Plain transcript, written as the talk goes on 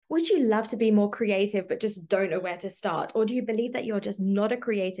Would you love to be more creative but just don't know where to start? Or do you believe that you're just not a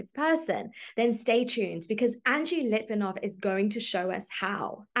creative person? Then stay tuned because Angie Litvinov is going to show us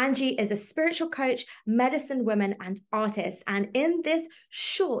how. Angie is a spiritual coach, medicine woman, and artist. And in this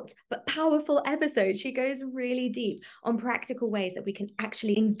short but powerful episode, she goes really deep on practical ways that we can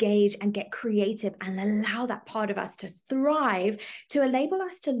actually engage and get creative and allow that part of us to thrive, to enable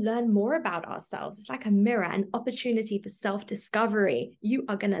us to learn more about ourselves. It's like a mirror, an opportunity for self-discovery. You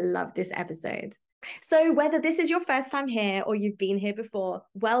are going to love this episode. So whether this is your first time here or you've been here before,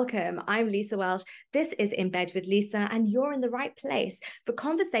 welcome. I'm Lisa Welsh. This is In Bed with Lisa, and you're in the right place for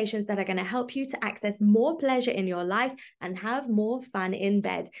conversations that are going to help you to access more pleasure in your life and have more fun in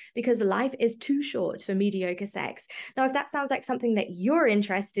bed, because life is too short for mediocre sex. Now, if that sounds like something that you're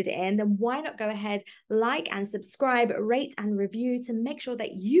interested in, then why not go ahead, like and subscribe, rate and review to make sure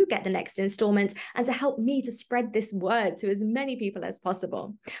that you get the next installment and to help me to spread this word to as many people as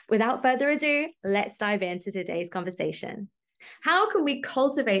possible. Without further ado, let's dive into today's conversation. How can we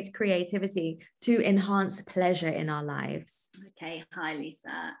cultivate creativity to enhance pleasure in our lives? Okay, hi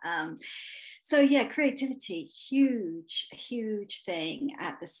Lisa. So yeah, creativity, huge thing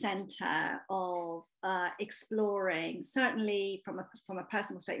at the center of exploring, certainly from a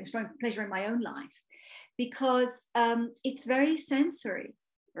personal perspective, exploring pleasure in my own life, because it's very sensory,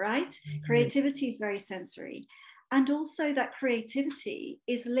 right? Mm-hmm. Creativity is very sensory. And also that creativity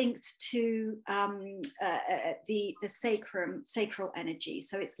is linked to the sacral energy.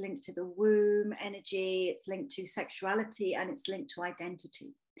 So it's linked to the womb energy, it's linked to sexuality, and it's linked to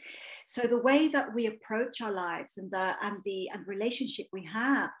identity. So the way that we approach our lives and the relationship we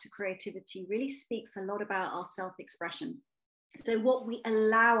have to creativity really speaks a lot about our self-expression. So what we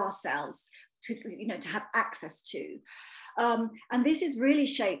allow ourselves to have access to. And this is really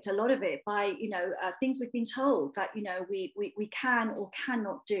shaped, a lot of it, by things we've been told that we can or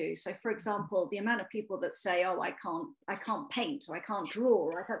cannot do. So for example, the amount of people that say, oh, I can't paint, or I can't draw,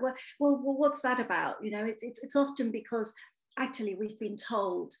 or I thought, well what's that about? It's often because actually we've been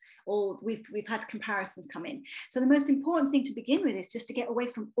told, or we've had comparisons come in. So the most important thing to begin with is just to get away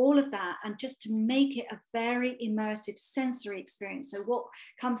from all of that and just to make it a very immersive sensory experience. So what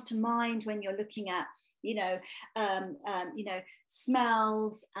comes to mind when you're looking at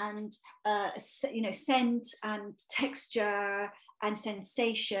smells and scent and texture and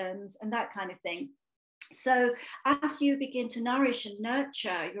sensations and that kind of thing. So as you begin to nourish and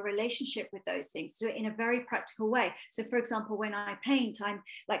nurture your relationship with those things, do it in a very practical way. So for example, when I paint, I'm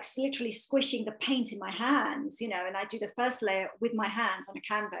like literally squishing the paint in my hands, and I do the first layer with my hands on a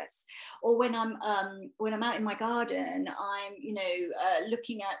canvas. Or when I'm out in my garden, I'm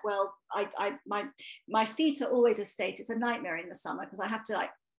looking at, well, my feet are always a state. It's a nightmare in the summer because I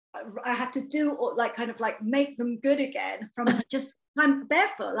have to do make them good again from just I'm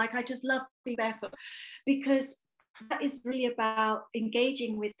barefoot. I just love being barefoot, because that is really about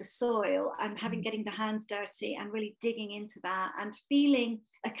engaging with the soil and getting the hands dirty and really digging into that and feeling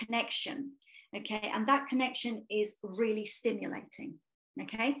a connection. Okay. And that connection is really stimulating.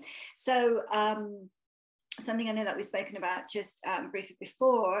 Okay. So, something I know that we've spoken about just briefly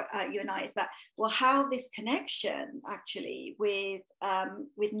before, you and I, is that, well, how this connection actually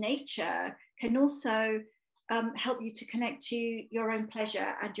with nature can also help you to connect to your own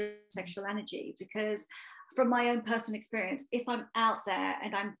pleasure and your sexual energy. Because from my own personal experience, if I'm out there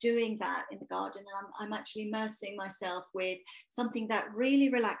and I'm doing that in the garden, and I'm actually immersing myself with something that really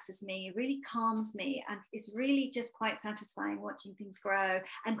relaxes me, really calms me, and it's really just quite satisfying watching things grow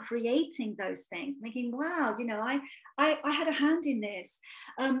and creating those things, thinking, wow, I had a hand in this,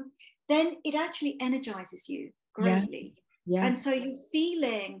 then it actually energizes you greatly. Yeah. And so you're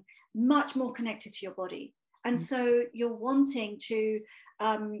feeling much more connected to your body. And so you're wanting to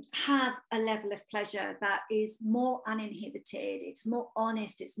have a level of pleasure that is more uninhibited, it's more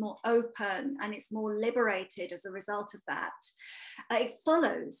honest, it's more open, and it's more liberated as a result of that. It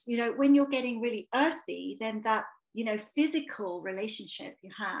follows, when you're getting really earthy, then that, physical relationship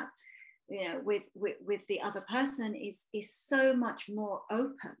you have, with the other person is so much more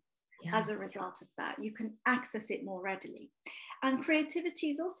open. Yeah. As a result of that, you can access it more readily. And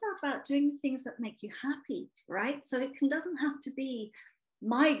creativity is also about doing the things that make you happy, right? So it doesn't have to be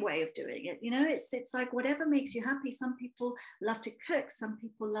my way of doing it. It's like whatever makes you happy. Some people love to cook, some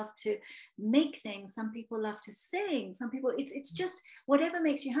people love to make things, some people love to sing, some people, it's just whatever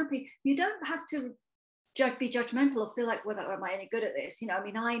makes you happy. You don't have to be judgmental or feel like, well, am I any good at this? I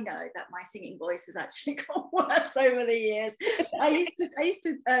know that my singing voice has actually got worse over the years. I used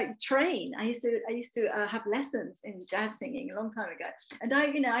to train. I used to have lessons in jazz singing a long time ago, and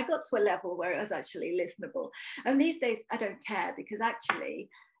I got to a level where it was actually listenable. And these days I don't care, because actually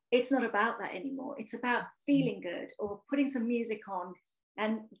It's not about that anymore. It's about feeling good, or putting some music on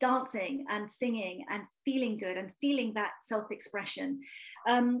and dancing and singing and feeling good and feeling that self-expression.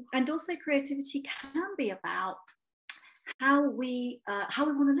 And also creativity can be about how we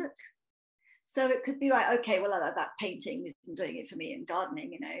want to look. So it could be like, okay, well, that painting isn't doing it for me, and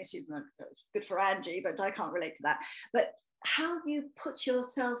gardening, you know, she's not, it's good for Angie, but I can't relate to that. But how you put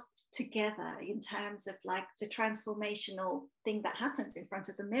yourself together in terms of like the transformational thing that happens in front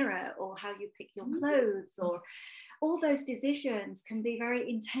of the mirror, or how you pick your clothes, or all those decisions can be very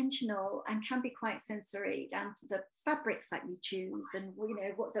intentional and can be quite sensory, down to the fabrics that you choose, and you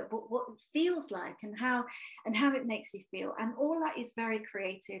know what it feels like, and how it makes you feel. And all that is very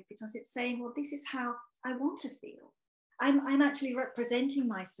creative, because it's saying, well, this is how I want to feel. I'm actually representing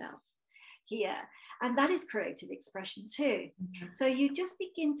myself here. And that is creative expression too. Mm-hmm. So you just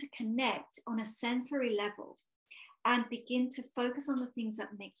begin to connect on a sensory level and begin to focus on the things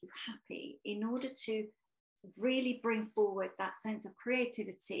that make you happy, in order to really bring forward that sense of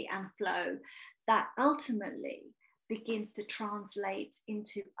creativity and flow that ultimately begins to translate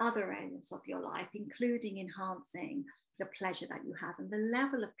into other areas of your life, including enhancing the pleasure that you have and the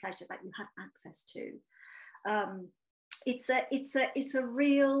level of pleasure that you have access to. It's a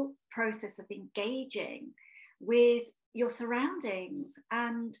real process of engaging with your surroundings,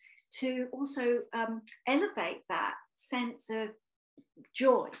 and to also elevate that sense of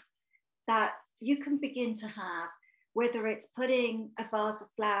joy that you can begin to have, whether it's putting a vase of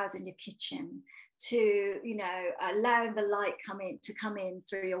flowers in your kitchen, to, you know, allowing the light to come in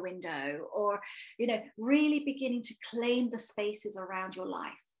through your window, or, you know, really beginning to claim the spaces around your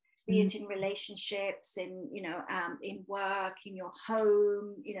life, be it in relationships, in, you know, in work, in your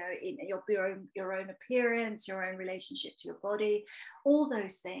home, you know, in your own appearance, your own relationship to your body, all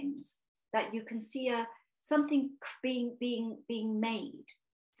those things that you can see something being made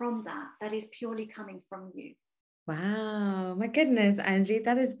from that is purely coming from you. Wow, my goodness, Angie,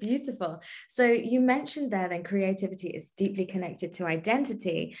 that is beautiful. So you mentioned there then creativity is deeply connected to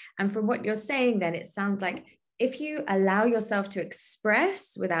identity. And from what you're saying, then it sounds like if you allow yourself to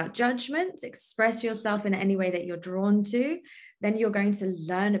express without judgment, express yourself in any way that you're drawn to, then you're going to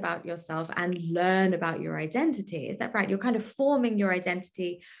learn about yourself and learn about your identity. Is that right? You're kind of forming your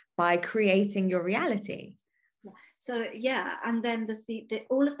identity by creating your reality. So yeah, and then the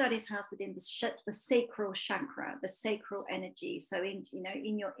all of that is housed within the sacral chakra, the sacral energy. So in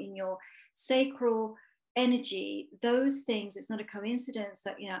your sacral energy, those things, it's not a coincidence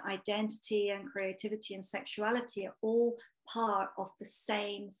that, you know, identity and creativity and sexuality are all part of the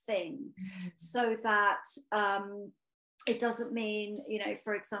same thing. Mm-hmm. So that it doesn't mean, you know,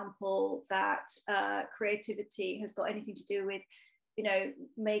 for example, that creativity has got anything to do with, you know,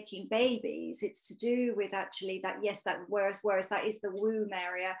 making babies. It's to do with actually that, yes, that whereas that is the womb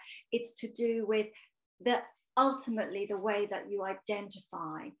area, it's to do with ultimately the way that you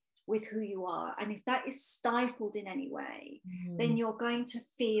identify with who you are. And if that is stifled in any way, then you're going to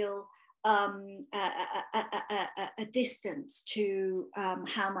feel a distance to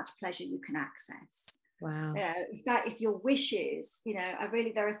how much pleasure you can access. Wow. You know, if your wishes, you know, are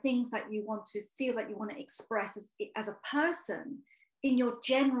really, there are things that you want to feel, that you want to express as a person in your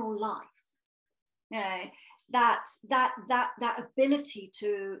general life, you know, that ability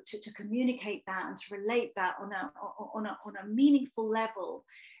to communicate that and to relate that on a meaningful level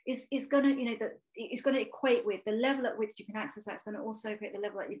is going to, you know, that is going to equate with the level at which you can access that. It's going to also equate the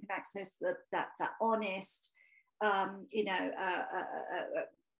level that you can access that honest, you know,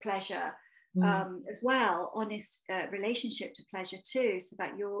 pleasure. As well, honest relationship to pleasure too, so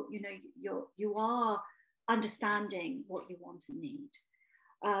that you are understanding what you want and need,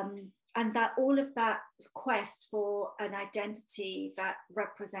 and that all of that quest for an identity that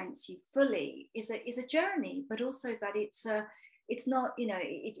represents you fully is a journey, but also that it's not, you know,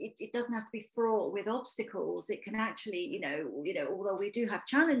 it doesn't have to be fraught with obstacles. It can actually, you know, although we do have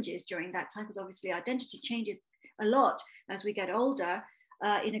challenges during that time, because obviously identity changes a lot as we get older.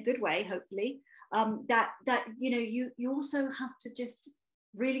 In a good way, hopefully, that you know, you also have to just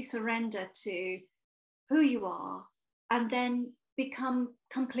really surrender to who you are, and then come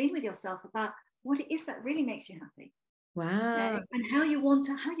clean with yourself about what it is that really makes you happy. Wow. You know, and how you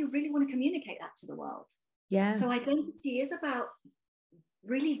really want to communicate that to the world. Yeah. So identity is about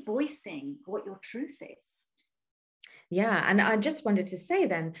really voicing what your truth is. Yeah. And I just wanted to say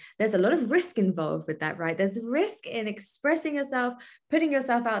then, there's a lot of risk involved with that, right? There's risk in expressing yourself, putting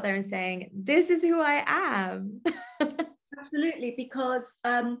yourself out there and saying, this is who I am. Absolutely, because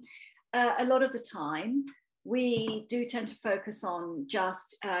a lot of the time, we do tend to focus on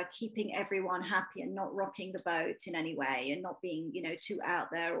just keeping everyone happy and not rocking the boat in any way, and not being, you know, too out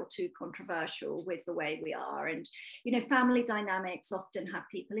there or too controversial with the way we are. And, you know, family dynamics often have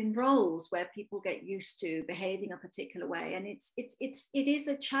people in roles where people get used to behaving a particular way. And it is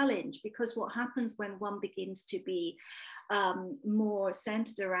a challenge, because what happens when one begins to be more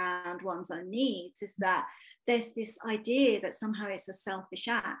centered around one's own needs is that there's this idea that somehow it's a selfish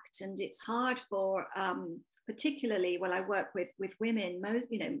act, and it's hard for particularly when I work with women, most,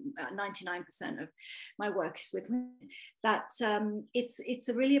 you know, 99% of my work is with women, that it's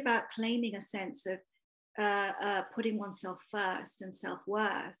really about claiming a sense of putting oneself first and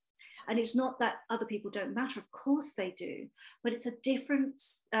self-worth. And it's not that other people don't matter, of course they do, but it's a different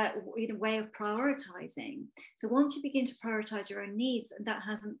you know, way of prioritizing. So once you begin to prioritize your own needs, and that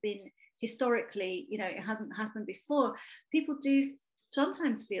hasn't been historically, you know, it hasn't happened before, people do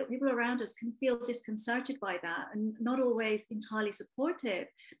sometimes feel, people around us can feel disconcerted by that, and not always entirely supportive,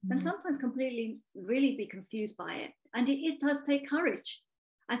 and sometimes completely really be confused by it. And it does take courage.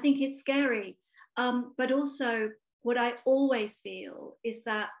 I think it's scary, but also what I always feel is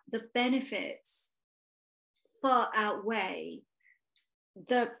that the benefits far outweigh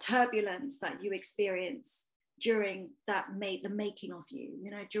the turbulence that you experience during the making of you,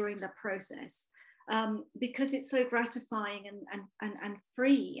 you know, during the process, because it's so gratifying and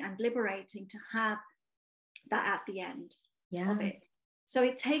free and liberating to have that at the end of it. So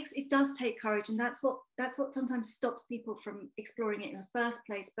it does take courage, and that's what sometimes stops people from exploring it in the first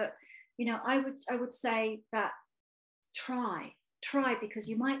place. But, you know, I would say that try, because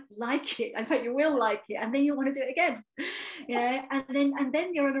you might like it. In fact, you will like it, and then you'll want to do it again. Yeah, and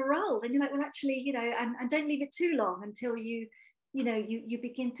then you're on a roll, and you're like, well, actually, you know, and don't leave it too long until you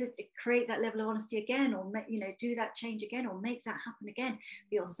begin to create that level of honesty again, or you know, do that change again, or make that happen again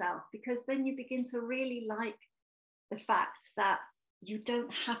for yourself, because then you begin to really like the fact that you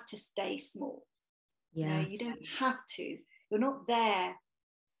don't have to stay small. You know, you don't have to. You're not there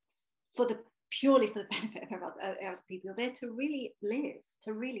purely for the benefit of other people. You're there to really live.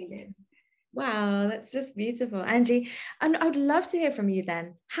 Wow, that's just beautiful, Angie. And I'd love to hear from you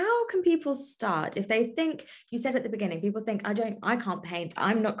then. How can people start if they think, you said at the beginning, people think, I can't paint,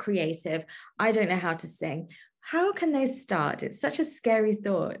 I'm not creative, I don't know how to sing. How can they start? It's such a scary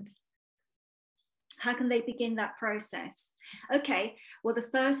thought. How can they begin that process? Okay, well, the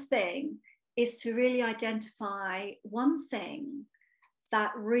first thing is to really identify one thing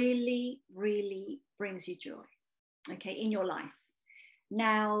that really, really brings you joy, okay, in your life.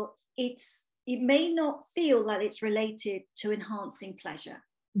 Now, it may not feel that it's related to enhancing pleasure,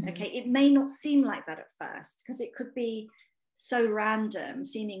 okay? It may not seem like that at first, because it could be so random,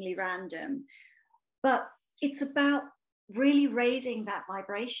 seemingly random, but it's about really raising that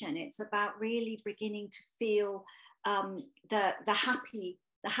vibration. It's about really beginning to feel the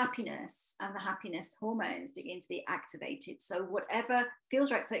happiness, and the happiness hormones begin to be activated. So whatever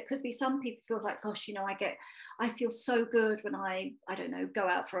feels right. So it could be, some people feels like, gosh, you know, I feel so good when I don't know, go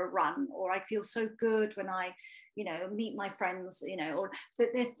out for a run, or I feel so good when I, you know, meet my friends, you know, or so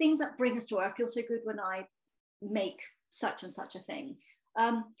there's things that bring us joy. I feel so good when I make such and such a thing.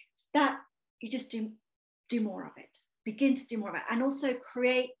 That you just do more of it. Begin to do more of it, and also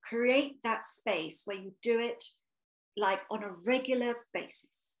create that space where you do it like on a regular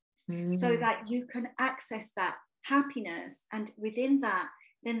basis, so that you can access that happiness, and within that,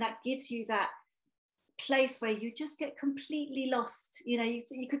 then that gives you that place where you just get completely lost. You know, you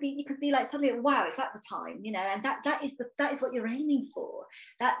could be like, suddenly, wow, it's at the time, you know, and that is what you're aiming for.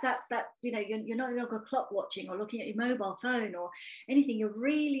 That you know, you're no longer clock watching or looking at your mobile phone or anything. You're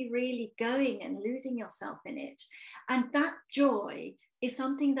really, really going and losing yourself in it, and that joy is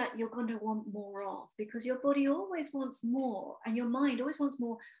something that you're going to want more of, because your body always wants more, and your mind always wants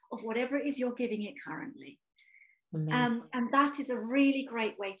more of whatever it is you're giving it currently. And that is a really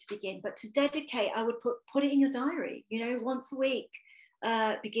great way to begin. But to dedicate, I would put it in your diary, you know, once a week,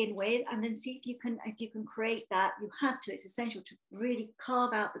 begin with, and then see if you can create that. You have to, it's essential to really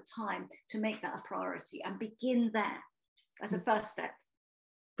carve out the time to make that a priority, and begin there as a first step.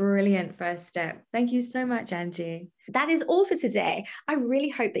 Brilliant first step. Thank you so much, Angie. That is all for today. I really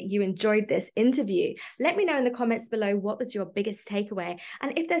hope that you enjoyed this interview. Let me know in the comments below what was your biggest takeaway.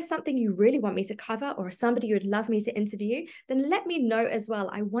 And if there's something you really want me to cover, or somebody you would love me to interview, then let me know as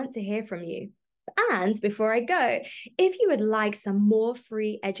well. I want to hear from you. And before I go, if you would like some more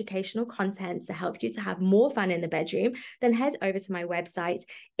free educational content to help you to have more fun in the bedroom, then head over to my website,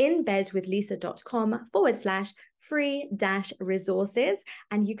 inbedwithlisa.com/free-resources,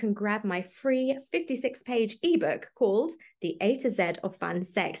 and you can grab my free 56-page ebook called The A to Z of Fun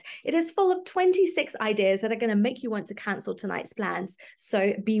Sex. It is full of 26 ideas that are going to make you want to cancel tonight's plans.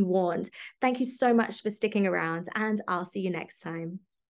 So be warned. Thank you so much for sticking around, and I'll see you next time.